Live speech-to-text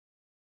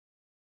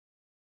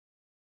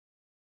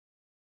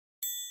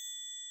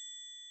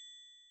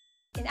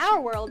In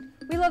our world,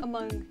 we live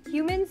among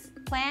humans,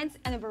 plants,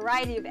 and a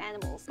variety of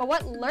animals. But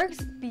what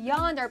lurks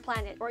beyond our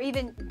planet, or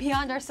even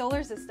beyond our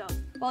solar system?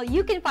 Well,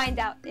 you can find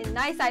out in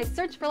NYSCI's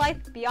Search for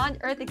Life Beyond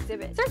Earth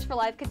exhibit. Search for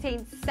Life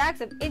contains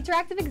stacks of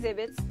interactive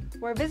exhibits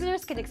where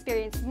visitors can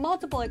experience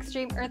multiple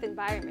extreme Earth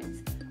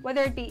environments,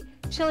 whether it be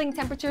chilling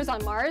temperatures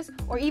on Mars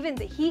or even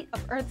the heat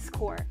of Earth's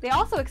core. They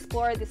also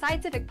explore the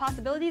scientific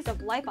possibilities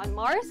of life on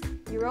Mars,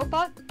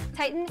 Europa,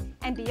 Titan,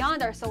 and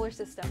beyond our solar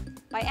system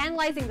by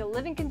analyzing the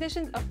living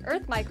conditions of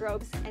Earth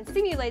microbes and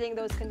simulating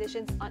those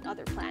conditions on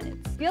other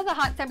planets. Feel the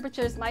hot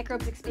temperatures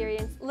microbes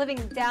experience living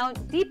down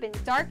deep in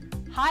dark,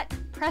 hot,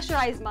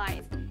 pressurized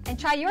mines, and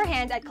try your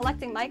hand at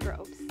collecting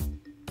microbes.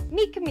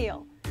 Meet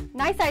Camille,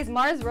 NYSCI's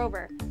Mars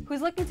rover,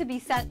 who's looking to be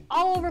sent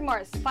all over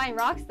Mars to find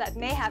rocks that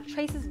may have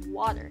traces of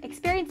water.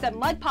 Experience the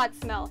mud pot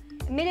smell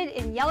emitted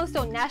in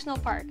Yellowstone National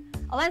Park,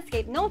 a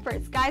landscape known for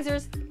its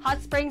geysers,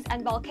 hot springs,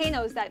 and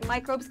volcanoes that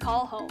microbes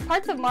call home.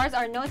 Parts of Mars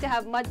are known to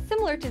have mud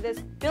similar to this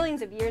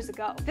billions of years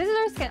ago.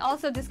 Visitors can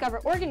also discover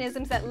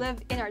organisms that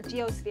live in our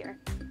geosphere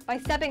by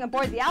stepping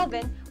aboard the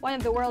Alvin, one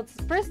of the world's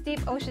first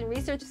deep ocean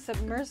research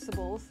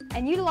submersibles,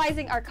 and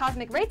utilizing our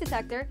cosmic ray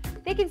detector.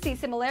 They can see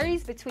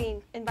similarities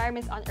between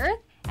environments on Earth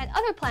and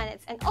other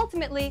planets, and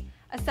ultimately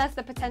assess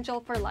the potential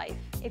for life.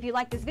 If you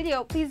like this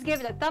video, please give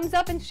it a thumbs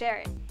up and share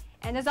it.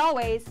 And as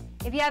always,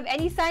 if you have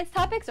any science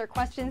topics or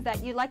questions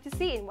that you'd like to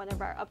see in one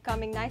of our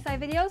upcoming NYSCI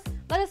videos,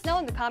 let us know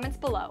in the comments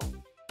below.